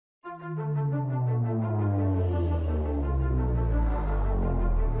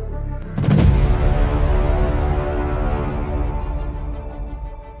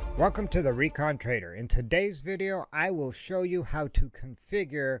Welcome to the Recon Trader. In today's video, I will show you how to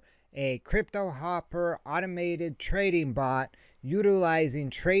configure a CryptoHopper automated trading bot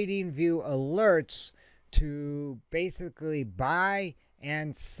utilizing TradingView alerts to basically buy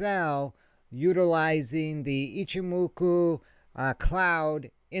and sell utilizing the Ichimoku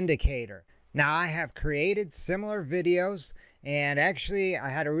cloud indicator. Now, I have created similar videos, and actually I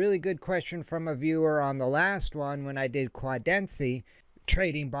had a really good question from a viewer on the last one when I did Quadency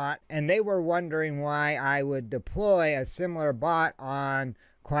trading bot, and they were wondering why I would deploy a similar bot on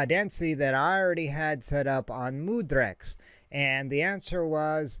Quadency that I already had set up on Mudrex. And the answer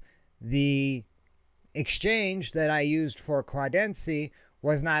was the exchange that I used for Quadency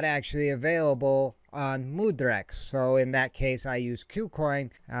was not actually available on Mudrex. So in that case, I used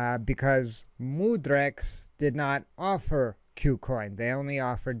Qcoin because Mudrex did not offer Qcoin. They only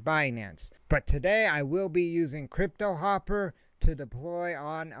offered Binance. But today I will be using CryptoHopper to deploy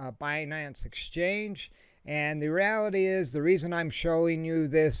on a Binance exchange. And the reality is, the reason I'm showing you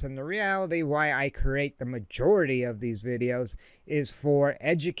this and the reality why I create the majority of these videos is for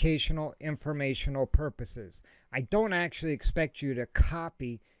educational, informational purposes. I don't actually expect you to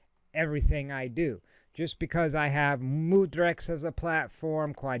copy everything I do. Just because I have Mudrex as a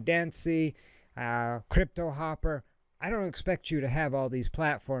platform, Quadency, CryptoHopper, I don't expect you to have all these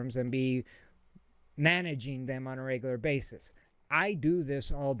platforms and be managing them on a regular basis. I do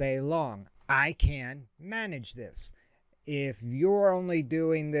this all day long. I can manage this. If you're only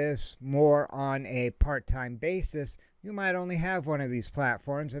doing this more on a part-time basis, you might only have one of these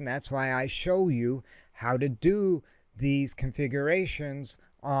platforms, and that's why I show you how to do these configurations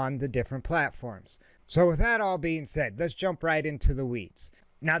on the different platforms. So with that all being said, let's jump right into the weeds.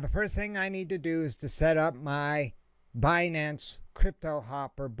 Now, the first thing I need to do is to set up my Binance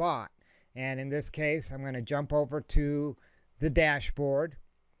CryptoHopper bot. And in this case, I'm going to jump over to the dashboard,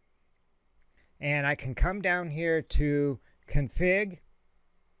 and I can come down here to config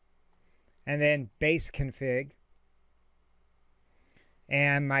and then base config.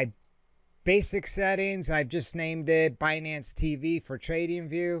 And my basic settings, I've just named it Binance TV for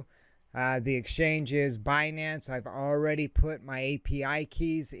TradingView. The exchange is Binance. I've already put my API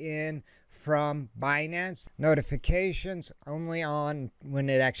keys in from Binance. Notifications only on when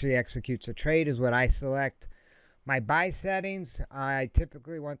it actually executes a trade is what I select. My buy settings, I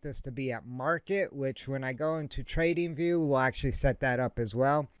typically want this to be at market, which when I go into TradingView, we'll actually set that up as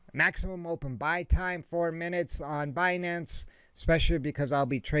well. Maximum open buy time, 4 minutes on Binance, especially because I'll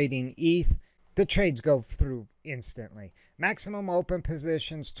be trading ETH. The trades go through instantly. Maximum open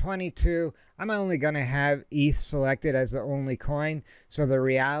positions, 22. I'm only going to have ETH selected as the only coin. So the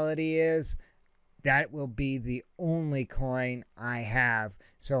reality is that will be the only coin I have.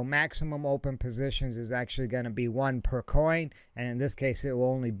 So maximum open positions is actually going to be 1 per coin. And in this case, it will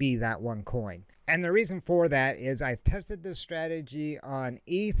only be that 1 coin. And the reason for that is I've tested this strategy on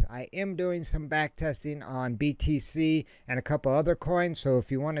ETH. I am doing some back testing on BTC and a couple other coins. So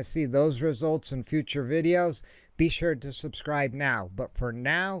if you want to see those results in future videos, be sure to subscribe now. But for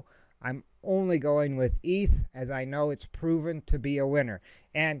now, I'm only going with ETH as I know it's proven to be a winner.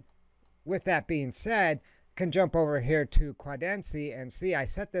 And with that being said, can jump over here to Quadency and see I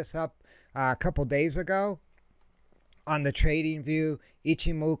set this up a couple days ago on the TradingView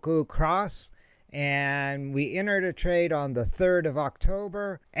Ichimoku cross, and we entered a trade on the 3rd of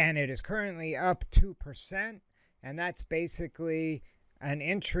October, and it is currently up 2%, and that's basically an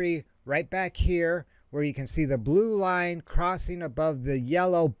entry right back here where you can see the blue line crossing above the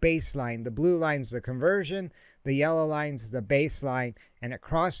yellow baseline. The blue line's the conversion, the yellow line's the baseline, and it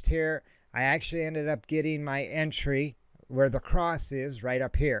crossed here. I actually ended up getting my entry where the cross is right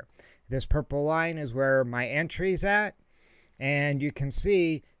up here. This purple line is where my entry's at, and you can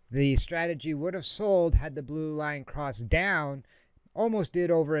see the strategy would have sold had the blue line crossed down, almost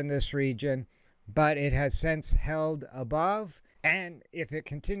did over in this region, but it has since held above. And if it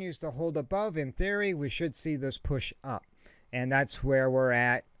continues to hold above, in theory, we should see this push up. And that's where we're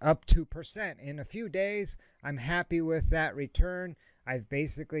at, up 2%. In a few days, I'm happy with that return. I've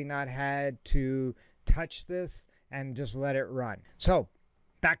basically not had to touch this and just let it run. So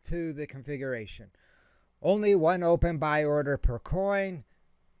back to the configuration. Only 1 open buy order per coin.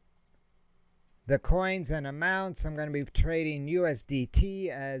 The coins and amounts, I'm going to be trading USDT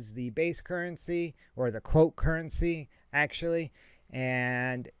as the base currency, or the quote currency actually,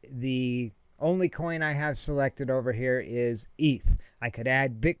 and the only coin I have selected over here is ETH. I could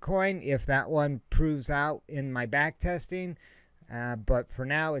add Bitcoin if that one proves out in my back testing, but for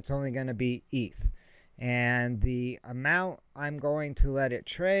now it's only going to be ETH. And the amount I'm going to let it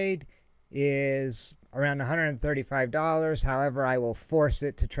trade is around $135. However, I will force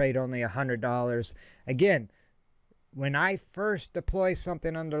it to trade only $100. Again, when I first deploy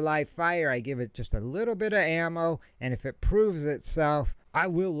something under live fire, I give it just a little bit of ammo, and if it proves itself, I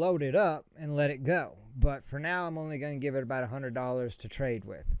will load it up and let it go. But for now, I'm only going to give it about $100 to trade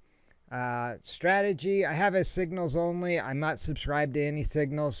with. Strategy, I have as signals only. I'm not subscribed to any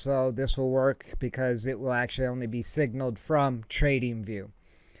signals, so this will work because it will actually only be signaled from TradingView.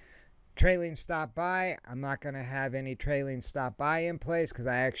 Trailing stop buy, I'm not going to have any trailing stop buy in place because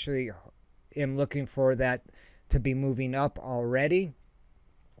I actually am looking for that to be moving up already.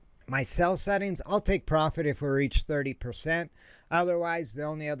 My sell settings, I'll take profit if we reach 30%. Otherwise, the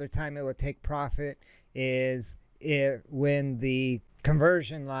only other time it would take profit is when the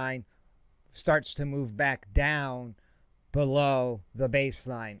conversion line starts to move back down below the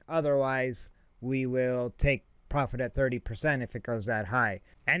baseline. Otherwise, we will take profit at 30% if it goes that high.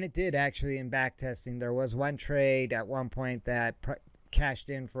 And it did actually in back testing. There was one trade at one point that cashed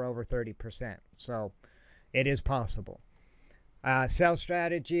in for over 30%. So it is possible. Sell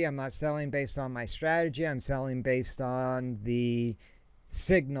strategy, I'm not selling based on my strategy. I'm selling based on the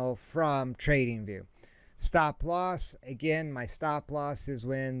signal from TradingView. Stop loss, again, my stop loss is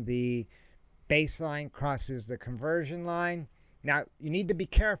when the baseline crosses the conversion line. Now, you need to be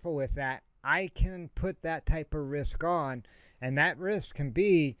careful with that. I can put that type of risk on, and that risk can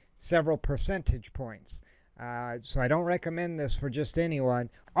be several percentage points. So I don't recommend this for just anyone.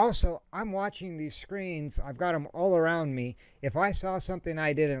 Also, I'm watching these screens. I've got them all around me. If I saw something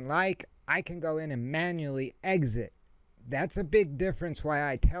I didn't like, I can go in and manually exit. That's a big difference why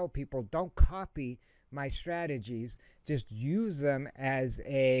I tell people don't copy my strategies. Just use them as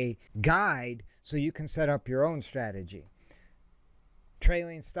a guide so you can set up your own strategy.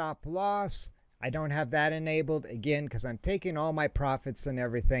 Trailing stop loss, I don't have that enabled, again, because I'm taking all my profits and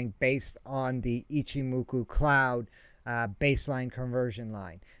everything based on the Ichimoku cloud baseline conversion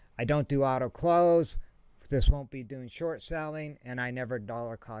line. I don't do auto close. This won't be doing short selling, and I never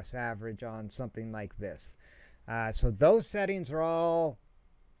dollar cost average on something like this. So those settings are all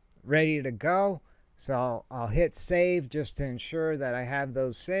ready to go. So I'll hit save just to ensure that I have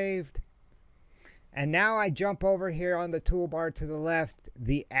those saved. And now I jump over here on the toolbar to the left,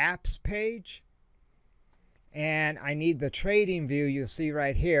 the apps page. And I need the TradingView. You'll see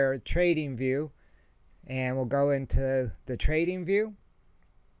right here, TradingView. And we'll go into the TradingView.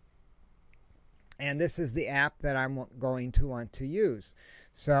 And this is the app that I'm going to want to use.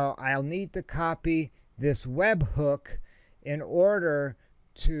 So I'll need to copy this webhook in order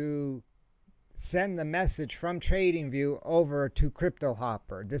to send the message from TradingView over to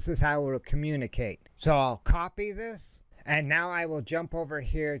CryptoHopper. This is how it will communicate. So I'll copy this, and now I will jump over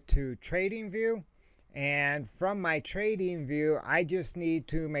here to TradingView. And from my TradingView, I just need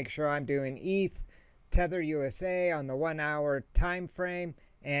to make sure I'm doing ETH, Tether USA on the 1 hour time frame,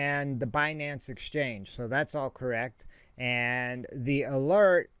 and the Binance exchange. So that's all correct. And the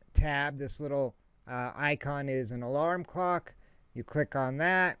alert tab, this little icon is an alarm clock. You click on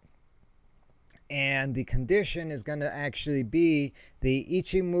that. And the condition is going to actually be the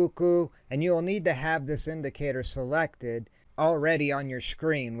Ichimoku, and you'll need to have this indicator selected already on your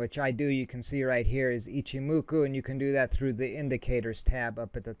screen, which I do. You can see right here is Ichimoku, and you can do that through the indicators tab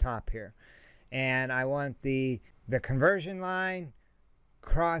up at the top here. And I want the conversion line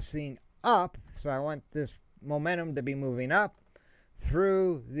crossing up, so I want this momentum to be moving up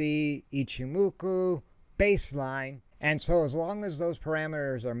through the Ichimoku baseline. And so as long as those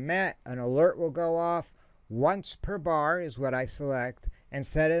parameters are met, an alert will go off once per bar is what I select, and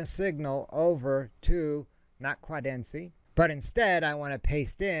set a signal over to not Quadency, but instead I want to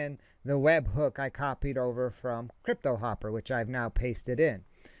paste in the webhook I copied over from CryptoHopper, which I've now pasted in.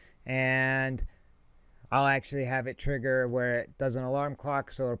 And I'll actually have it trigger where it does an alarm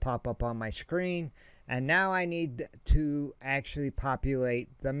clock, so it'll pop up on my screen. And now I need to actually populate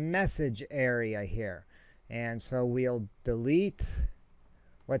the message area here. And so we'll delete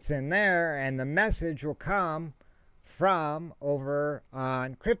what's in there, and the message will come from over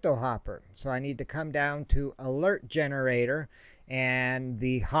on CryptoHopper. So I need to come down to alert generator, and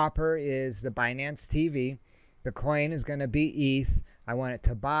the hopper is the Binance TV. The coin is going to be ETH. I want it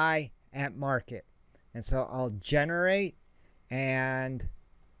to buy at market. And so I'll generate, and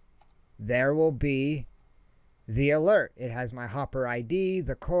there will be the alert. It has my hopper ID,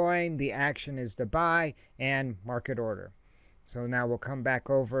 the coin, the action is to buy, and market order. So now we'll come back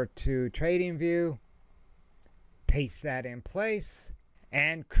over to TradingView, paste that in place,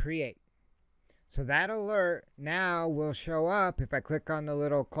 and create. So that alert now will show up. If I click on the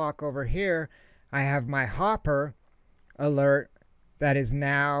little clock over here, I have my hopper alert that is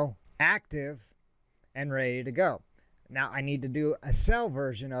now active, and ready to go. Now I need to do a sell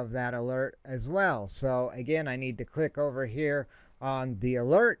version of that alert as well. So again, I need to click over here on the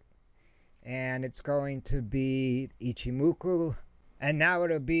alert, and it's going to be Ichimoku, and now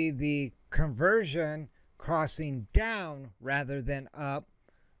it'll be the conversion crossing down rather than up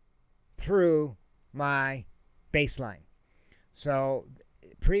through my baseline. So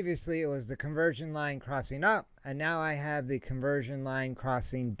previously it was the conversion line crossing up, and now I have the conversion line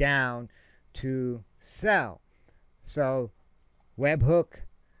crossing down to sell. So webhook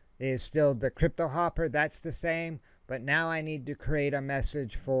is still the CryptoHopper, that's the same, but now I need to create a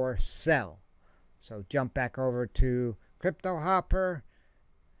message for sell. So jump back over to CryptoHopper,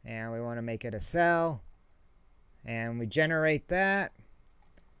 and we want to make it a sell, and we generate that,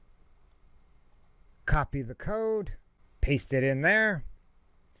 copy the code, paste it in there,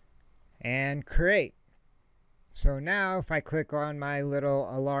 and create. So now if I click on my little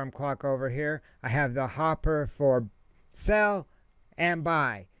alarm clock over here, I have the hopper for sell and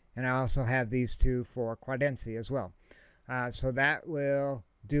buy, and I also have these two for Quadency as well. So that will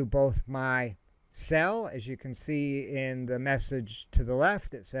do both my sell, as you can see in the message to the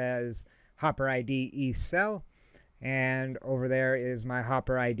left, it says Hopper ID ETH sell, and over there is my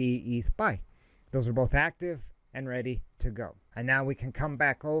Hopper ID ETH buy. Those are both active and ready to go. And now we can come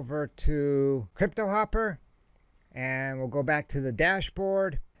back over to CryptoHopper, and we'll go back to the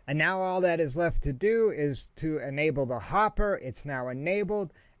dashboard. And now all that is left to do is to enable the hopper. It's now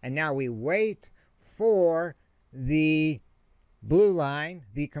enabled, and now we wait for the blue line,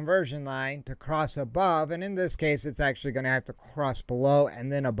 the conversion line, to cross above, and in this case it's actually going to have to cross below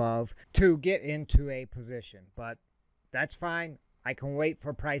and then above to get into a position. But that's fine. I can wait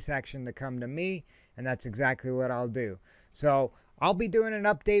for price action to come to me, and that's exactly what I'll do. So I'll be doing an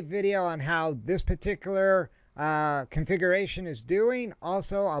update video on how this particular configuration is doing.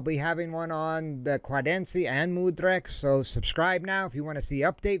 Also, I'll be having one on the Quadency and Moodrex, so subscribe now if you want to see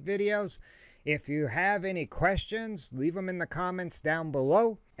update videos. If you have any questions, leave them in the comments down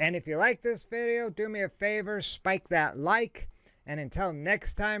below. And if you like this video, do me a favor, spike that like. And until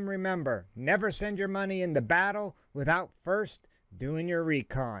next time, remember, never send your money into battle without first doing your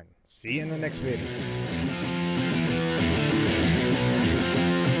recon. See you in the next video.